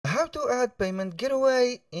How to add payment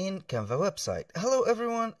getaway in Canva website. Hello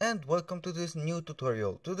everyone and welcome to this new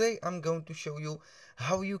tutorial. Today I'm going to show you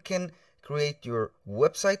how you can create your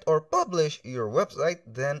website or publish your website.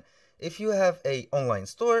 Then if you have a online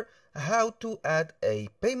store, how to add a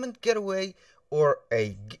payment getaway or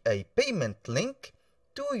a payment link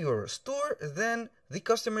to your store. Then the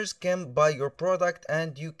customers can buy your product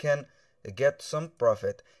and you can get some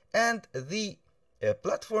profit. And the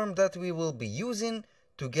platform that we will be using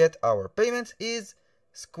to get our payments is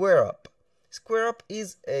SquareUp. SquareUp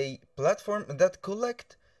is a platform that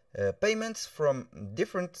collects payments from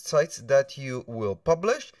different sites that you will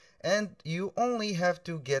publish, and you only have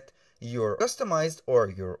to get your customized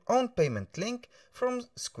or your own payment link from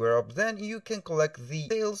SquareUp. Then you can collect the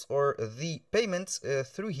sales or the payments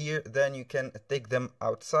through here. Then you can take them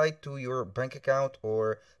outside to your bank account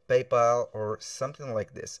or PayPal or something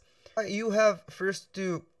like this. You have first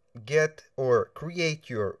to get or create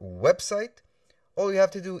your website. All you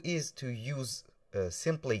have to do is to use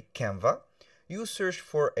simply Canva. You search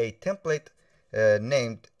for a template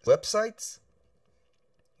named websites.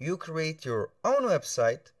 You create your own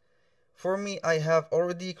website. For me, I have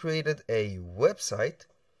already created a website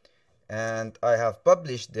and I have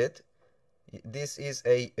published it. This is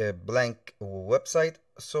a blank website,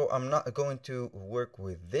 so I'm not going to work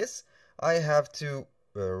with this. I have to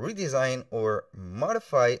redesign or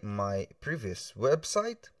modify my previous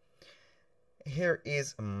website. Here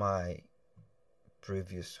is my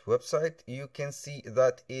previous website. You can see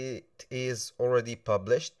that it is already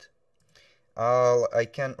published. I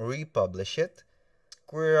can republish it.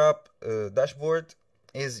 SquareUp dashboard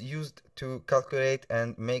is used to calculate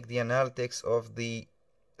and make the analytics of the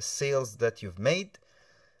sales that you've made.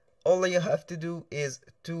 All you have to do is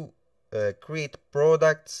to create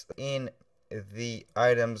products in the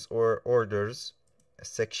items or orders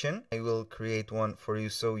section. I will create one for you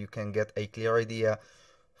so you can get a clear idea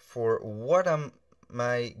for what am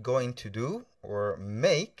I going to do or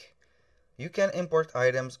make. You can import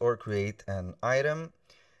items or create an item.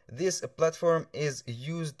 This platform is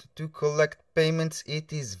used to collect payments.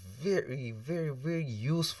 It is very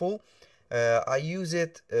useful. I use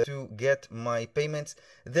it to get my payments.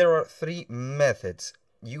 There are three methods.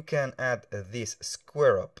 You can add this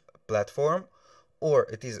SquareUp platform, or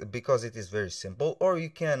it is because it is very simple, or you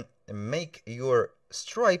can make your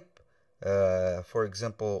Stripe, for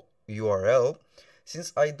example, URL.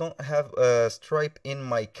 Since I don't have a Stripe in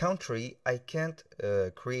my country, I can't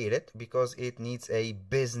create it because it needs a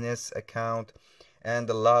business account and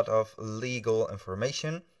a lot of legal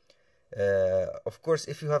information. Of course,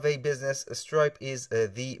 if you have a business, Stripe is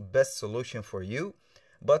the best solution for you.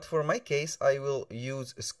 But for my case, I will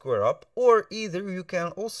use SquareUp, or either you can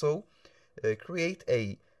also create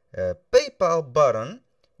a PayPal button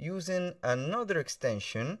using another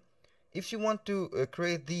extension. If you want to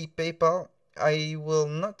create the PayPal, I will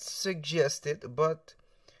not suggest it, but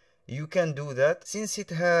you can do that since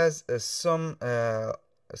it has some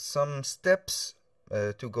steps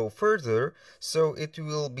to go further. So it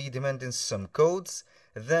will be demanding some codes.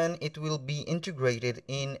 Then it will be integrated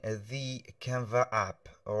in the Canva app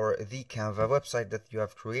or the Canva website that you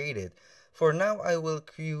have created. For now, I will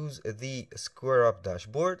use the SquareUp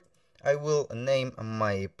dashboard. I will name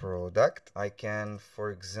my product. I can,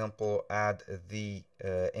 for example, add the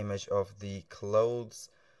image of the clothes,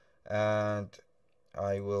 and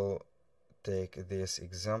I will take this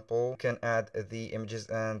example. You can add the images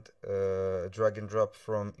and drag and drop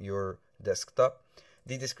from your desktop.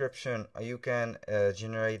 The description, you can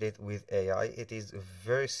generate it with AI. It is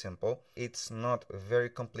very simple. It's not very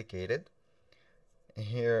complicated.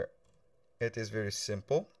 Here it is very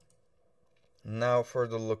simple. Now for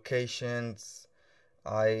the locations,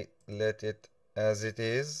 I let it as it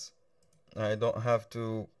is. I don't have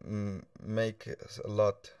to make a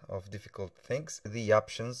lot of difficult things. The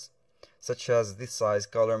options such as the size,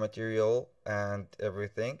 color, material, and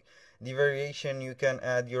everything. The variation, you can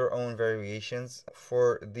add your own variations.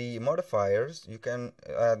 For the modifiers, you can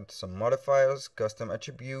add some modifiers, custom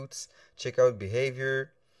attributes, checkout behavior.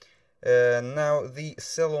 Now the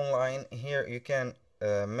sell online, here you can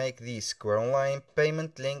make the Square Online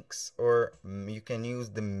payment links, or you can use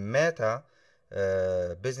the Meta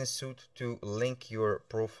business suite to link your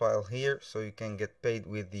profile here so you can get paid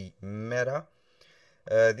with the Meta.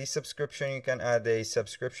 The subscription, you can add a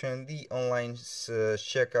subscription. The online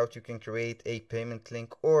checkout, you can create a payment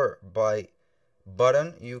link, or by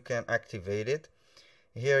button you can activate it.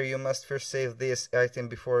 Here you must first save this item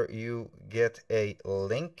before you get a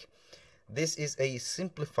link. This is a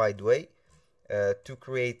simplified way to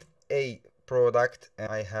create a product, and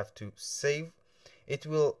I have to save. it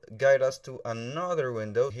will guide us to another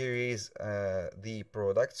window. Here is the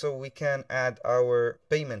product, so we can add our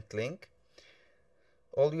payment link.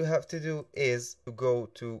 All you have to do is to go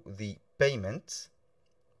to the payments.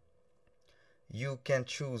 You can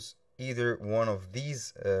choose either one of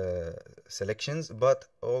these selections, but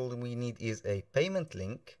all we need is a payment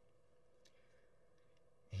link.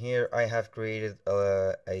 Here I have created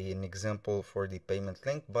an example for the payment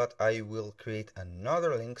link, but I will create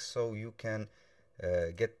another link so you can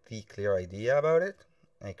get the clear idea about it.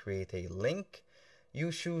 I create a link.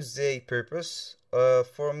 You choose a purpose.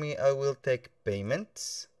 For me, I will take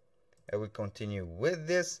payments. I will continue with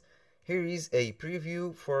this. Here is a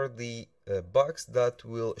preview for the box that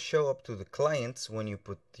will show up to the clients when you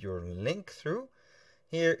put your link through.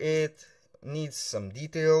 Here it needs some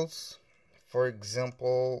details. For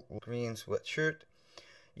example, green sweatshirt.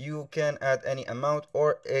 You can add any amount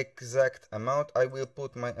or exact amount. I will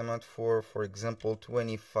put my amount for example,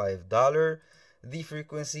 $25. The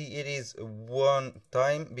frequency, it is one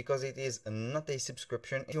time because it is not a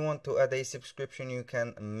subscription. If you want to add a subscription, you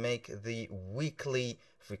can make the weekly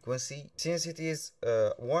frequency. Since it is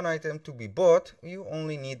one item to be bought, you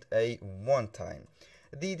only need a one time.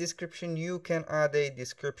 The description, you can add a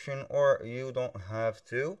description or you don't have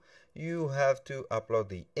to. You have to upload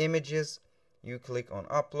the images. You click on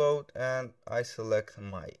upload and I select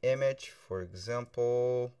my image, for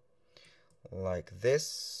example, like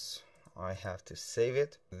this. I have to save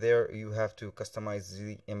it. There you have to customize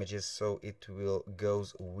the images so it will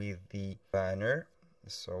goes with the banner,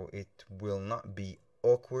 so it will not be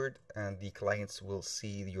awkward and the clients will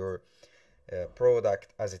see your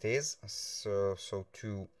product as it is, so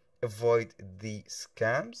to avoid the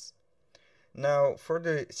scams. Now for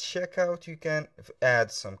the checkout, you can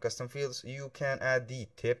add some custom fields. You can add the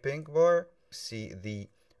tipping bar. See the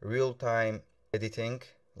real-time editing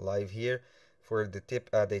live here. For the tip,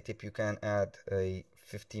 add a tip. You can add a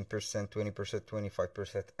 15%, 20%,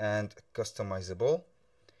 25% and customizable.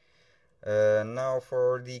 Now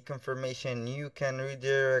for the confirmation, you can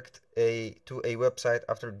redirect to a website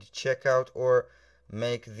after the checkout or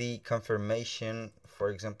make the confirmation. For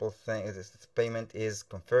example, this payment is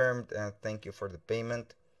confirmed and thank you for the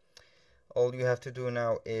payment. All you have to do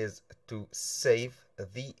now is to save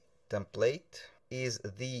the template. Is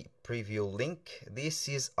the preview link. This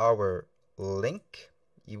is our link.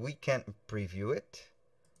 We can preview it.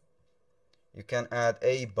 You can add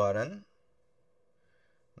a button.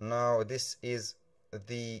 Now this is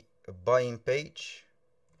the buying page.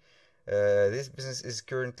 This business is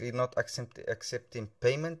currently not accepting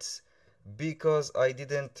payments because I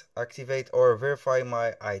didn't activate or verify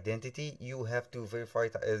my identity. You have to verify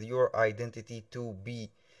your identity to be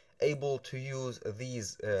able to use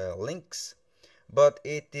these links, but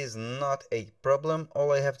it is not a problem.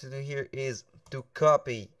 All I have to do here is to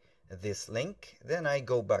copy this link. Then I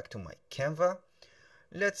go back to my Canva.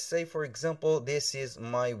 Let's say, for example, this is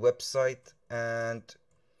my website and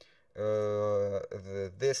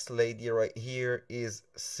this lady right here is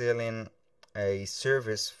selling a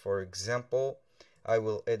service. For example, I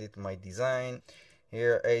will edit my design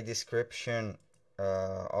here, a description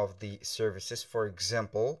of the services. For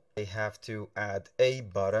example, I have to add a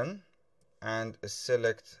button and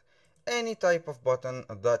select any type of button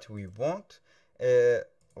that we want,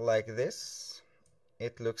 like this.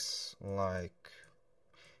 It looks like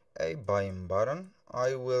a buying button.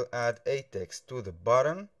 I will add a text to the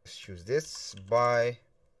button. Let's choose this, buy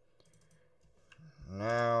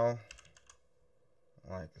now,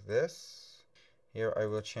 like this. Here I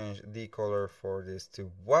will change the color for this to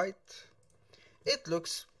white. It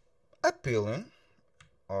looks appealing.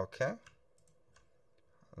 Okay,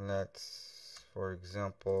 let's, for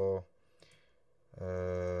example,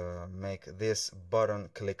 make this button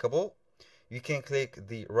clickable. You can click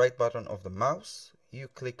the right button of the mouse. You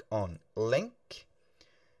click on link.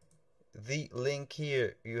 The link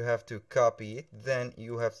here, you have to copy it. Then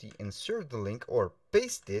you have to insert the link or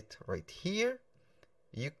paste it right here.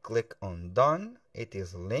 You click on done. It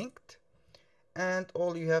is linked. And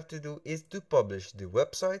all you have to do is to publish the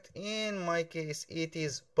website. In my case, it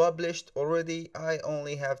is published already. I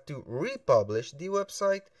only have to republish the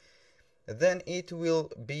website. Then it will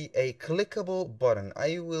be a clickable button.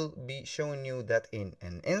 I will be showing you that in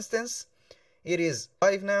an instance. It is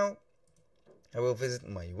live now. I will visit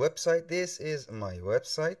my website. This is my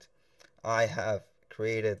website. I have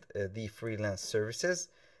created the freelance services,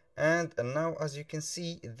 and now as you can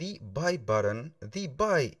see, the buy button, the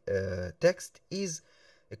buy text is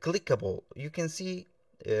clickable. You can see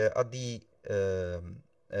at the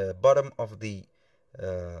bottom of the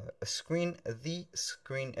screen,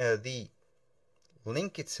 the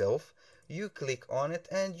link itself. you click on it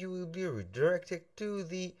and you will be redirected to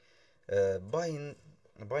the buying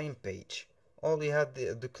page. All you have,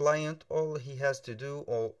 the client, all he has to do,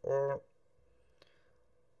 or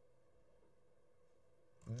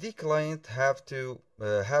the client have to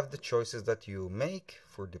have the choices that you make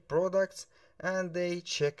for the products, and they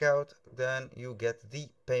check out. Then you get the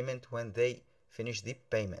payment when they finish the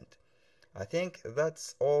payment. I think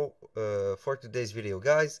that's all for today's video,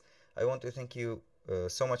 guys. I want to thank you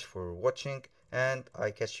so much for watching, and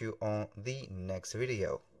I catch you on the next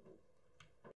video.